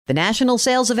The national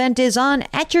sales event is on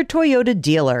at your Toyota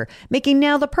dealer, making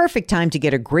now the perfect time to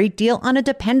get a great deal on a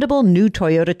dependable new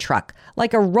Toyota truck,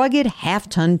 like a rugged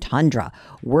half-ton Tundra.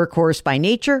 Workhorse by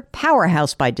nature,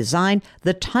 powerhouse by design,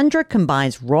 the Tundra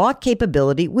combines raw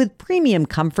capability with premium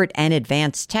comfort and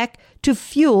advanced tech to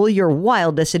fuel your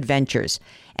wildest adventures.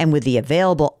 And with the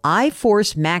available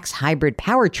iForce Max hybrid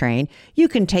powertrain, you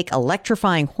can take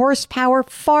electrifying horsepower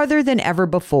farther than ever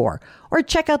before. Or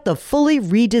check out the fully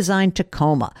redesigned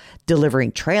Tacoma,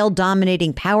 delivering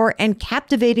trail-dominating power and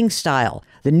captivating style.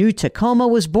 The new Tacoma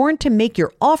was born to make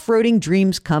your off-roading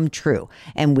dreams come true.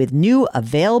 And with new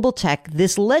available tech,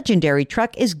 this legendary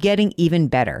truck is getting even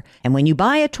better. And when you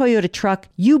buy a Toyota truck,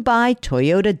 you buy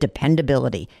Toyota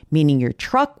dependability, meaning your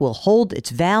truck will hold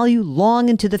its value long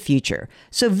into the future.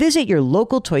 So visit your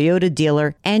local Toyota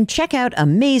dealer and check out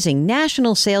amazing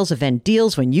national sales event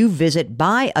deals when you visit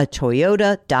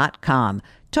buyatoyota.com.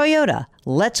 Toyota,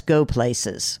 let's go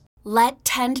places. Let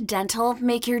Tend Dental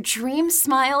make your dream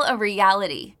smile a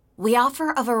reality. We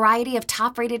offer a variety of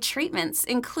top-rated treatments,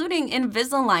 including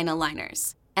Invisalign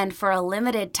aligners. And for a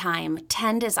limited time,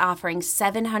 Tend is offering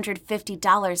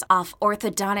 $750 off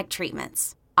orthodontic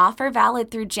treatments. Offer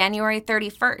valid through January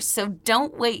 31st, so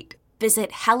don't wait. Visit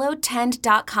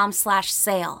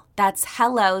hellotend.com/sale. That's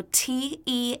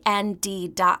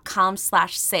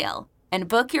hellotend.com/sale. And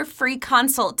book your free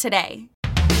consult today.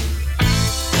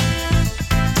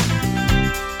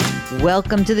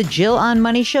 Welcome to the Jill on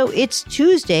Money Show. It's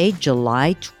Tuesday,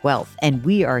 July 12th, and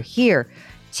we are here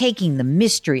taking the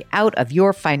mystery out of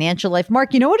your financial life.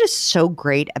 Mark, you know what is so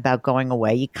great about going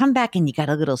away? You come back and you got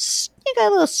a little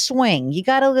swing. You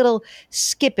got a little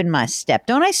skip in my step.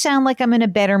 Don't I sound like I'm in a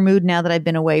better mood now that I've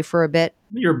been away for a bit?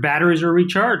 Your batteries are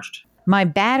recharged. My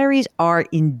batteries are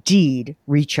indeed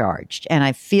recharged, and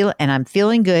I'm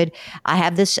feeling good. I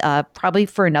have this probably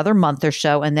for another month or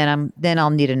so, and then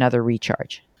I'll need another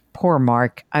recharge. Poor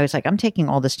Mark. I was like, I'm taking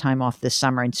all this time off this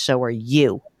summer, and so are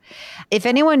you. If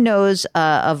anyone knows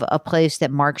of a place that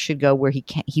Mark should go where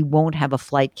he won't have a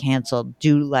flight canceled,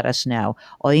 do let us know.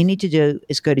 All you need to do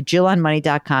is go to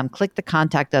JillOnMoney.com, click the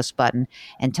Contact Us button,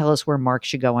 and tell us where Mark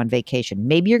should go on vacation.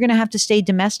 Maybe you're going to have to stay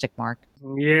domestic, Mark.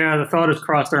 Yeah, the thought has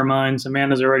crossed our minds.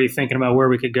 Amanda's already thinking about where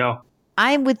we could go.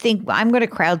 I would think I'm going to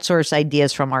crowdsource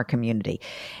ideas from our community.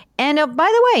 And by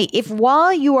the way, if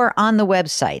while you are on the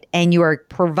website and you are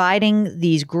providing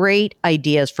these great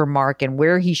ideas for Mark and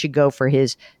where he should go for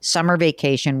his summer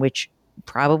vacation, which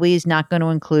probably is not going to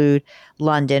include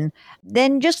London,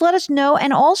 then just let us know.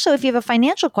 And also, if you have a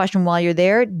financial question while you're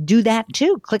there, do that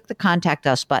too. Click the Contact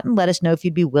Us button. Let us know if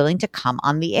you'd be willing to come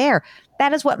on the air.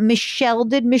 That is what Michelle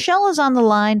did. Michelle is on the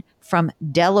line from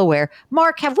Delaware.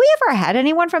 Mark, have we ever had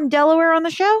anyone from Delaware on the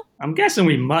show? I'm guessing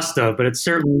we must have, but it's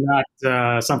certainly not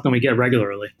something we get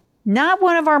regularly. Not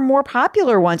one of our more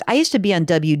popular ones. I used to be on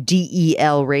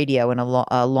WDEL radio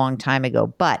a long time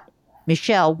ago. But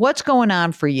Michelle, what's going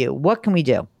on for you? What can we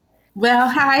do? Well,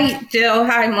 hi, Jill.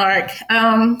 Hi, Mark.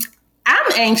 I'm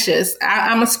anxious.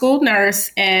 I'm a school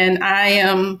nurse, and I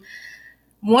am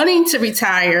wanting to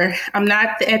retire. I'm not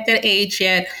at that age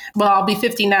yet. Well, I'll be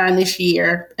 59 this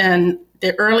year, and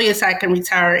the earliest I can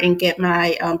retire and get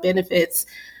my benefits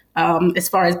as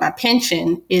far as my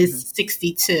pension is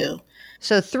 62.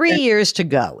 So 3 years to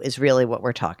go is really what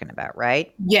we're talking about,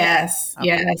 right? Yes, Okay.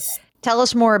 yes. Tell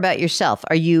us more about yourself.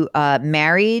 Are you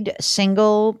married,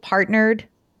 single, partnered?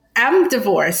 I'm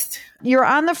divorced. You're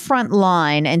on the front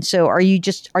line. And so are you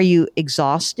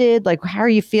exhausted? Like, how are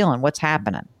you feeling? What's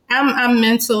happening? I'm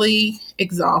mentally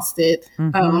exhausted.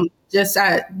 Just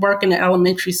I work in an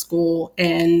elementary school,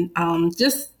 and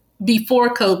just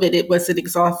before COVID, it was an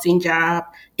exhausting job.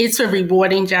 It's a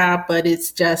rewarding job, but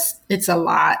it's a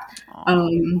lot.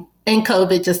 And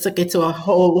COVID just took it to a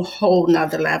whole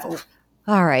nother level.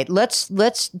 All right, let's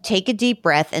take a deep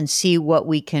breath and see what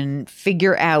we can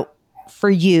figure out for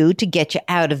you to get you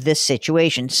out of this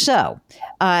situation. So,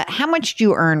 how much do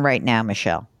you earn right now,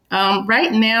 Michelle?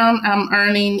 Right now, I'm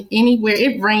earning anywhere.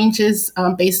 It ranges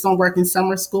based on working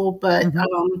summer school, but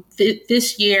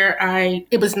this year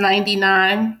it was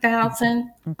 $99,000.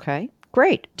 Okay,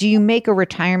 great. Do you make a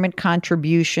retirement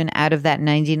contribution out of that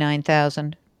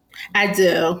 $99,000? I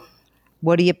do.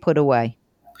 What do you put away?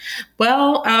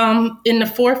 Well, in the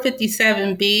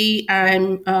 457B,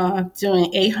 I'm doing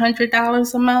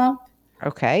 $800 a month.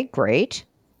 Okay, great.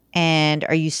 And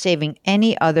are you saving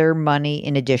any other money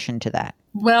in addition to that?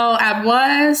 Well, I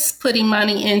was putting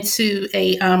money into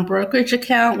a brokerage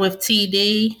account with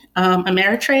TD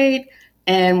Ameritrade.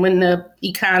 And when the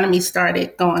economy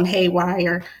started going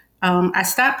haywire, I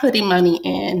stopped putting money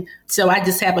in. So I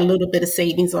just have a little bit of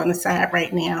savings on the side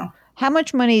right now. How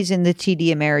much money is in the TD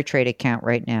Ameritrade account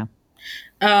right now?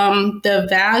 The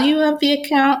value of the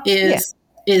account Yeah.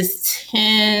 is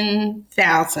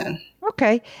 10,000.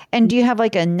 Okay. And do you have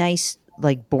like a nice,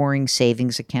 like boring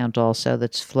savings account also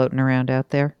that's floating around out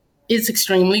there? It's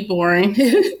extremely boring.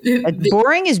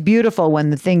 Boring is beautiful when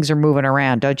the things are moving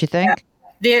around, don't you think?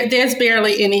 There's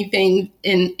barely anything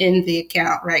in the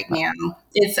account right now.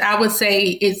 I would say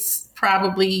it's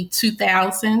probably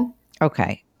 2,000.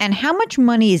 Okay. And how much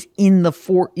money is in the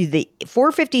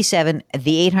 457,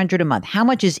 the 800 a month? How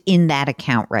much is in that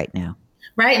account right now?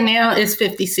 Right now it's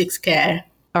 56K.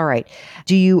 All right.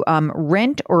 Do you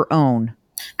rent or own?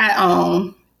 I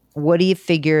own. What do you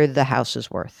figure the house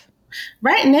is worth?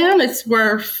 Right now it's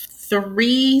worth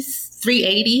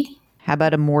 380. How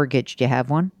about a mortgage? Do you have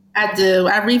one? I do.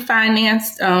 I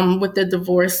refinanced with the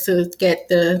divorce to get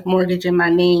the mortgage in my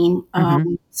name.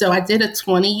 So I did a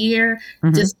 20-year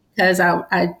just because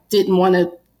I didn't want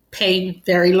to pay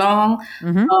very long.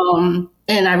 And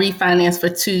I refinanced for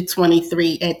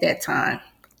 223 at that time.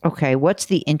 Okay. What's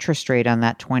the interest rate on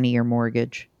that 20-year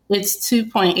mortgage? It's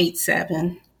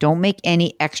 2.87. Don't make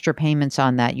any extra payments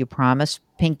on that. You promise?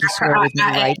 Pinky swear with me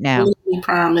right now. I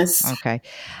promise. Okay.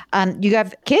 You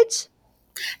have kids?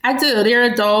 I do. They're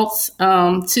adults,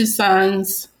 2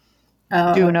 sons.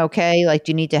 Doing okay? Like,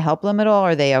 do you need to help them at all? Or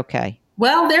are they okay?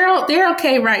 Well, they're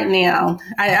okay right now.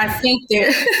 I think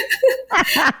they're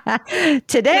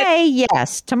Today,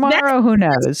 yes. Tomorrow, who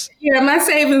knows? Yeah, my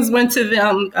savings went to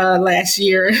them last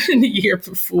year and the year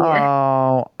before.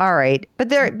 Oh, all right.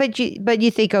 But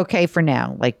you think okay for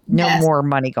now? Like no more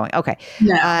money going. Okay.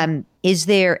 No. Is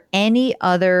there any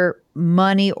other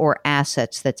money or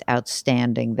assets that's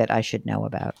outstanding that I should know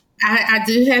about? I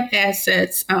do have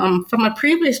assets. From a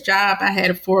previous job, I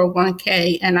had a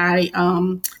 401k, and I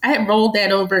had rolled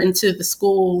that over into the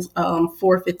school's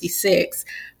 456.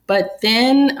 But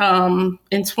then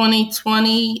in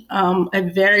 2020, a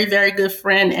very, very good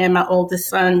friend and my oldest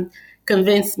son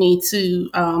convinced me to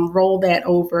roll that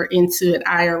over into an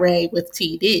IRA with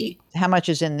TD. How much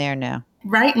is in there now?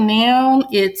 Right now,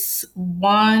 it's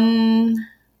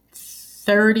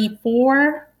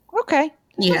 134. Okay.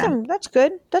 Yeah. That's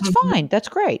good. That's fine. That's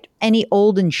great. Any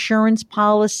old insurance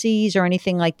policies or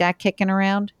anything like that kicking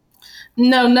around?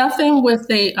 No, nothing with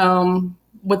a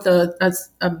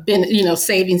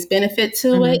savings benefit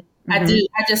to it. I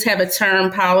just have a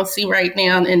term policy right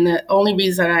now, and the only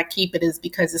reason I keep it is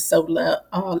because it's so low.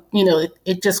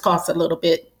 It just costs a little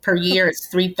bit per year. It's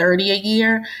 $330 a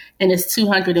year, and it's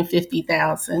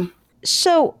 $250,000.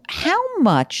 So, how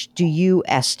much do you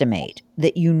estimate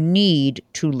that you need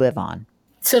to live on?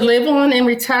 To live on in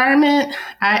retirement,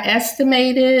 I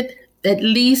estimated at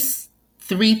least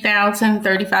 $3,000,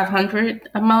 $3,500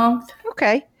 a month.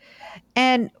 Okay.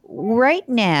 And right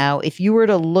now, if you were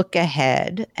to look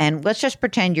ahead, and let's just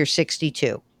pretend you're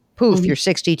 62. Poof, you're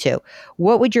 62.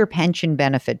 What would your pension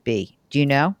benefit be? Do you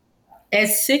know? At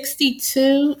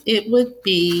 62, it would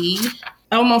be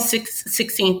almost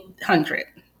 $1,600.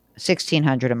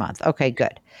 $1,600 a month. Okay,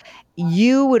 good.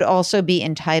 You would also be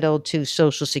entitled to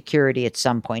Social Security at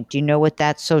some point. Do you know what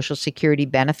that Social Security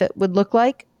benefit would look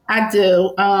like? I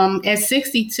do. At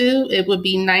 62, it would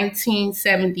be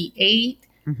 $19.78.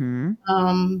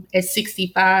 At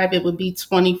 65, it would be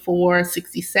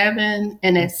 $24.67,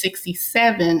 and at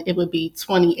 67, it would be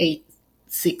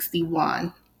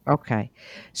 $28.61. Okay,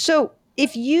 so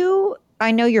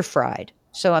I know you're fried.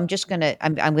 So I'm going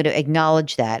to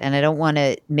acknowledge that. And I don't want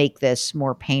to make this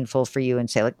more painful for you and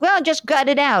say like, well, just gut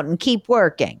it out and keep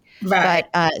working. Right.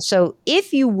 But so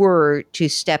if you were to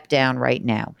step down right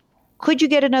now, could you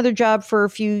get another job for a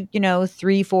few,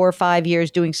 3, 4, 5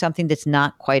 years doing something that's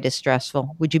not quite as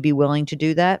stressful? Would you be willing to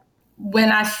do that?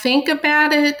 When I think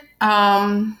about it,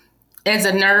 as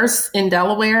a nurse in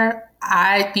Delaware,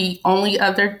 the only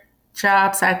other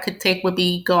jobs I could take would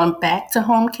be going back to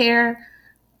home care,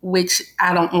 which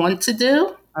I don't want to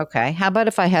do. Okay. How about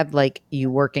if I have like you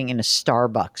working in a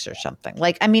Starbucks or something?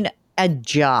 Like, I mean, a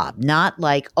job, not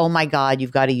like, oh my God,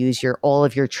 you've got to use all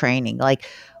of your training. Like,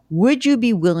 would you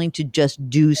be willing to just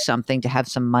do something to have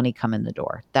some money come in the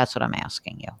door? That's what I'm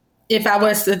asking you. If I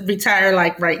was to retire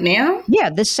like right now?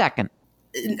 Yeah, this second.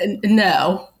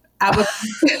 No. I would.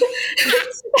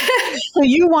 So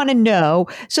you want to know.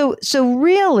 So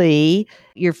really,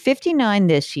 you're 59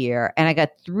 this year, and I got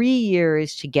 3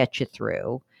 years to get you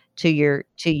through till you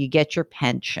get your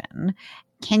pension.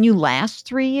 Can you last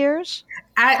 3 years?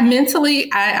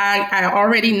 I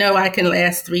already know I can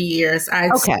last 3 years.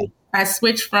 I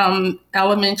switched from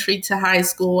elementary to high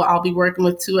school. I'll be working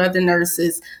with 2 other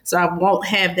nurses, so I won't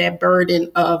have that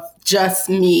burden of just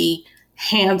me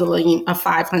handling a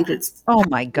 500. Oh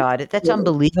my God. That's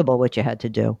unbelievable what you had to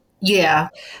do. Yeah.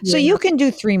 So you can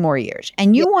do 3 more years,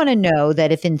 and you want to know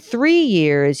that if in 3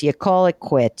 years you call it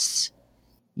quits,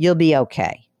 you'll be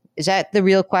okay. Is that the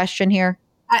real question here?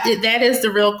 That is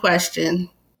the real question.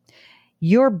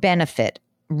 Your benefit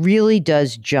really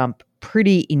does jump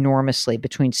pretty enormously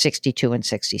between 62 and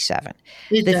 67.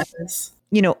 It does.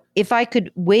 If I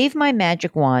could wave my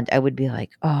magic wand, I would be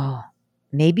like, oh,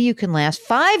 maybe you can last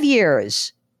 5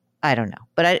 years. I don't know.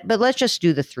 But let's just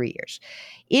do the 3 years.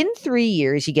 In 3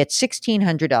 years, you get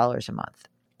 $1,600 a month.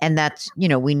 And that's,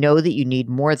 we know that you need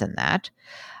more than that.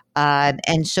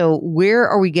 And so where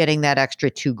are we getting that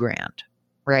extra $2,000?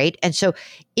 Right. And so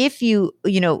if you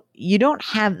don't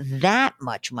have that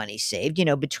much money saved,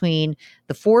 between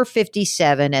the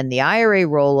 457 and the IRA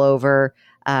rollover,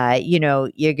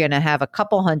 you're going to have a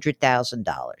couple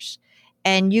 $100,000.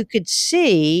 And you could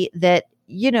see that,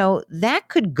 that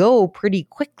could go pretty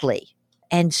quickly.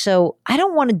 And so I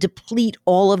don't want to deplete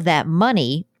all of that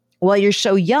money while you're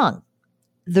so young.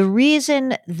 The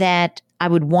reason that I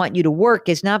would want you to work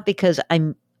is not because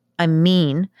I'm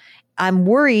mean. I'm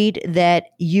worried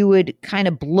that you would kind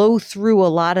of blow through a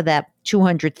lot of that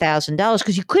 $200,000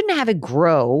 because you couldn't have it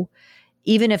grow.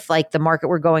 Even if like the market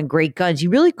were going great guns, you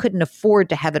really couldn't afford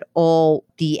to have it all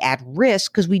be at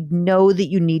risk because we know that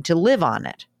you need to live on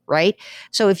it, right?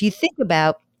 So if you think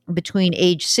about between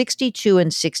age 62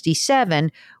 and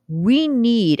 67, we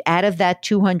need out of that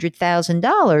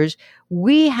 $200,000,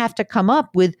 we have to come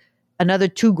up with another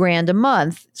 $2,000 a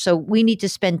month. So we need to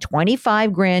spend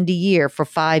 $25,000 a year for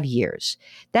 5 years.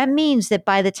 That means that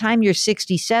by the time you're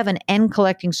 67 and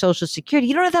collecting Social Security,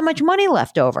 you don't have that much money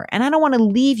left over. And I don't want to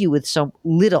leave you with so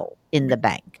little in the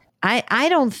bank. I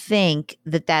don't think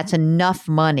that that's enough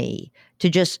money to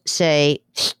just say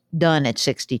done at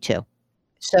 62.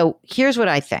 So here's what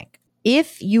I think.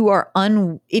 If you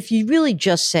really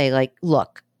just say like,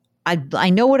 look, I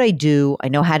know what I do. I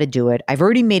know how to do it. I've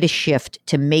already made a shift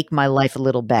to make my life a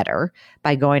little better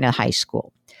by going to high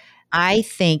school. I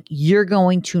think you're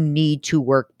going to need to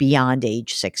work beyond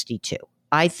age 62.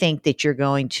 I think that you're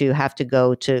going to have to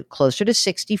go to closer to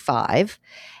 65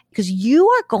 because you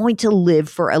are going to live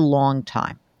for a long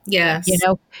time. Yes.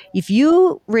 If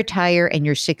you retire and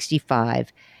you're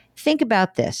 65, think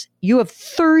about this. You have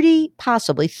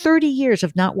possibly 30 years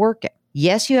of not working.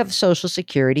 Yes, you have Social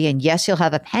Security and yes, you'll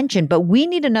have a pension, but we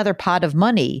need another pot of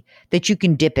money that you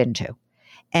can dip into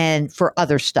and for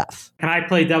other stuff. Can I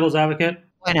play devil's advocate?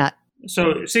 Why not?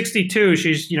 So 62,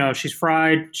 she's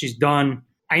fried, she's done.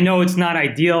 I know it's not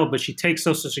ideal, but she takes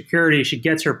Social Security, she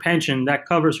gets her pension, that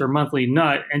covers her monthly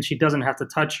nut, and she doesn't have to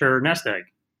touch her nest egg.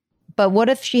 But what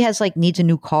if she needs a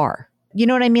new car? You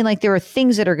know what I mean? Like there are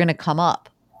things that are going to come up.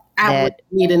 I would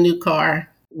need a new car.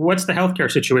 What's the healthcare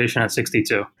situation at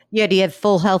 62? Yeah, do you have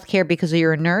full health care because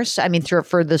you're a nurse? I mean,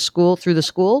 through the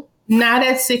school? Not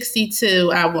at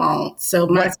 62, I won't. So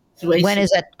my situation. When does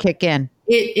that kick in?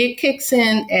 It kicks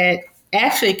in at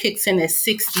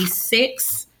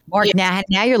 66. Mark, yeah.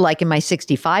 Now you're liking my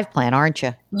 65 plan, aren't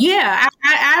you? Yeah,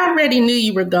 I already knew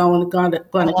you were going to.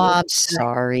 I'm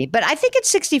sorry, but I think at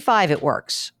 65 it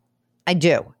works. I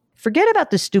do. Forget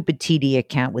about the stupid TD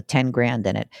account with $10,000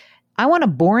 in it. I want a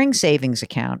boring savings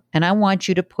account, and I want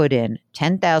you to put in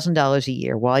 $10,000 a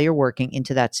year while you're working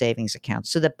into that savings account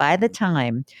so that by the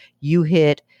time you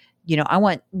hit, I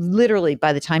want literally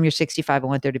by the time you're 65, I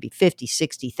want there to be $50,000,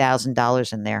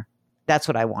 $60,000 in there. That's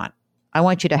what I want. I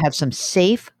want you to have some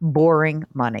safe, boring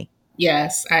money.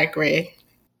 Yes, I agree.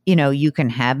 You can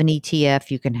have an ETF,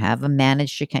 you can have a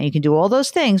managed account, you can do all those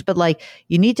things, but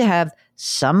you need to have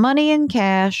some money in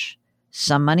cash,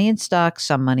 some money in stocks,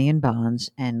 some money in bonds,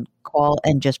 and call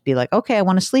and just be like, okay, I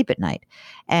want to sleep at night.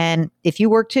 And if you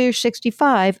work till you're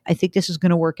 65, I think this is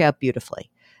going to work out beautifully.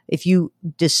 If you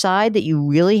decide that you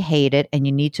really hate it and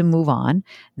you need to move on,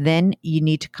 then you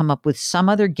need to come up with some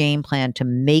other game plan to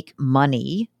make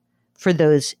money for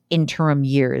those interim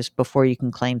years before you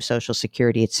can claim Social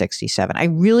Security at 67. I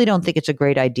really don't think it's a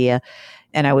great idea.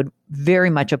 And I would very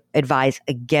much advise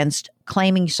against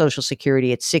claiming Social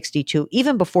Security at 62,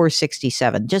 even before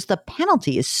 67. Just the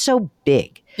penalty is so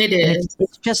big. It is.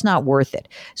 It's just not worth it.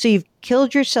 So you've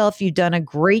killed yourself. You've done a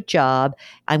great job.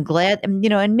 I'm glad, and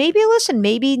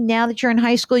maybe now that you're in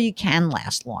high school, you can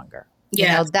last longer.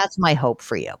 Yeah. That's my hope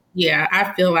for you. Yeah,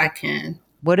 I feel I can.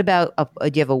 What about,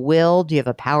 do you have a will? Do you have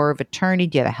a power of attorney?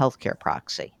 Do you have a healthcare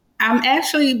proxy? I'm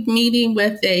actually meeting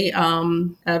with a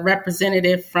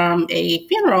representative from a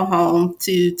funeral home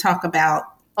to talk about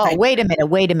Oh, wait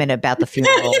a minute about the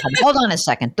funeral. Hold on a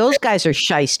second. Those guys are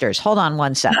shysters. Hold on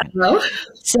one second.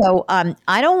 So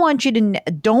I don't want you to,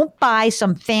 don't buy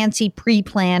some fancy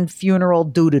pre-planned funeral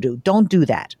doo-doo-doo. Don't do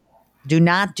that. Do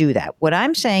not do that. What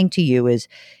I'm saying to you is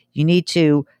you need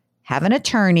to have an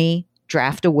attorney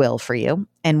draft a will for you,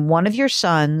 and one of your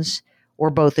sons or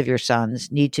both of your sons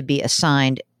need to be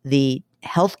assigned the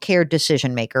healthcare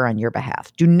decision maker on your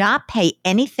behalf. Do not pay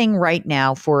anything right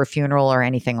now for a funeral or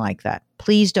anything like that.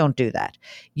 Please don't do that.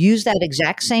 Use that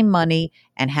exact same money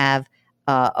and have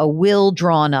a will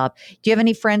drawn up. Do you have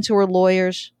any friends who are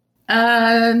lawyers?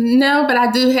 No, but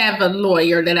I do have a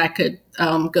lawyer that I could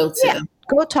go to. Yeah.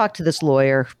 Go talk to this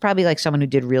lawyer, probably like someone who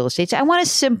did real estate. Say, I want a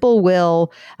simple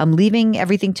will. I'm leaving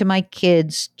everything to my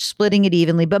kids, splitting it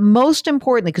evenly. But most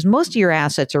importantly, because most of your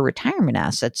assets are retirement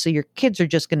assets, so your kids are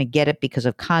just going to get it because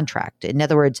of contract. In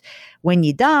other words, when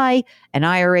you die, an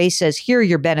IRA says, here are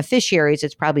your beneficiaries.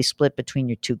 It's probably split between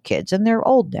your two kids. And they're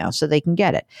old now, so they can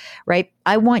get it, right?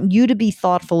 I want you to be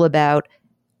thoughtful about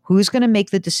who's going to make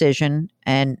the decision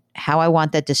and how I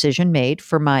want that decision made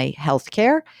for my health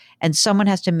care. And someone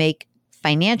has to make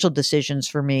financial decisions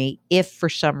for me if for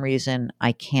some reason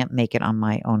I can't make it on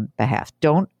my own behalf.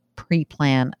 Don't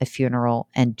pre-plan a funeral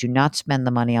and do not spend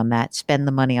the money on that. Spend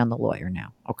the money on the lawyer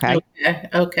now. Okay.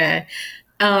 Okay.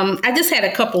 I just had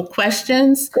a couple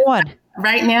questions. Go on.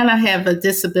 Right now I have a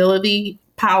disability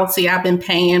policy I've been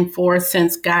paying for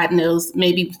since God knows,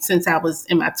 maybe since I was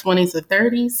in my 20s or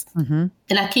 30s. Mm-hmm.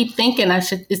 And I keep thinking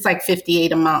it's like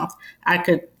 $58 a month. I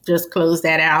could just close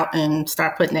that out and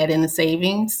start putting that in the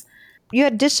savings. You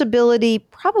had disability,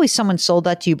 probably someone sold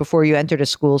that to you before you entered a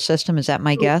school system. Is that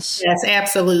my guess? Yes,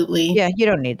 absolutely. Yeah, you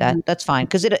don't need that. That's fine.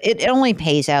 Because it only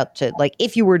pays out to, like,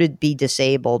 if you were to be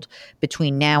disabled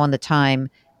between now and the time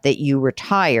that you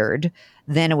retired,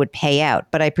 then it would pay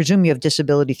out. But I presume you have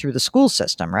disability through the school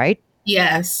system, right?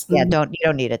 Yes. Yeah, you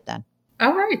don't need it then.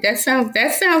 All right. That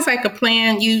sounds like a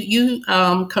plan. You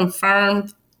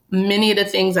confirmed many of the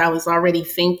things I was already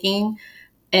thinking,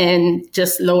 and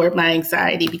just lowered my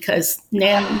anxiety because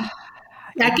now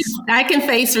I can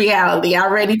face reality. I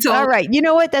already told. All right. You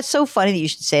know what? That's so funny that you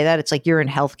should say that. It's like you're in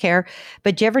healthcare.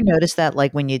 But do you ever notice that,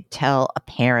 like, when you tell a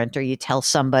parent or you tell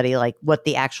somebody like what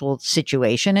the actual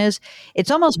situation is, it's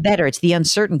almost better. It's the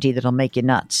uncertainty that'll make you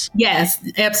nuts. Yes,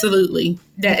 absolutely.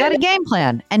 You got a game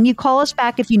plan, and you call us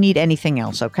back if you need anything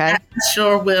else. Okay. I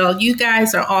sure will. You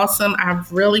guys are awesome. I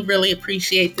really, really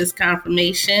appreciate this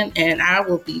confirmation, and I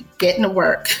will be getting to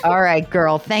work. All right,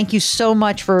 girl. Thank you so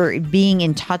much for being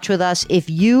in touch with us.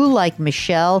 If you, like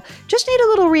Michelle, just need a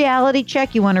little reality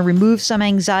check, you want to remove some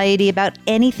anxiety about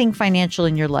anything financial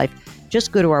in your life,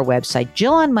 just go to our website,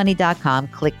 JillOnMoney.com,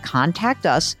 click Contact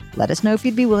Us. Let us know if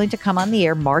you'd be willing to come on the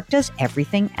air. Mark does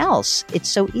everything else. It's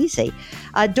so easy.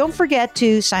 Don't forget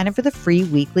to sign up for the free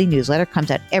weekly newsletter. It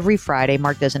comes out every Friday.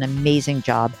 Mark does an amazing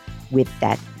job with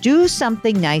that. Do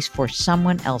something nice for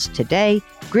someone else today.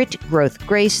 Grit, growth,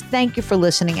 grace. Thank you for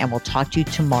listening, and we'll talk to you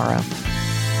tomorrow.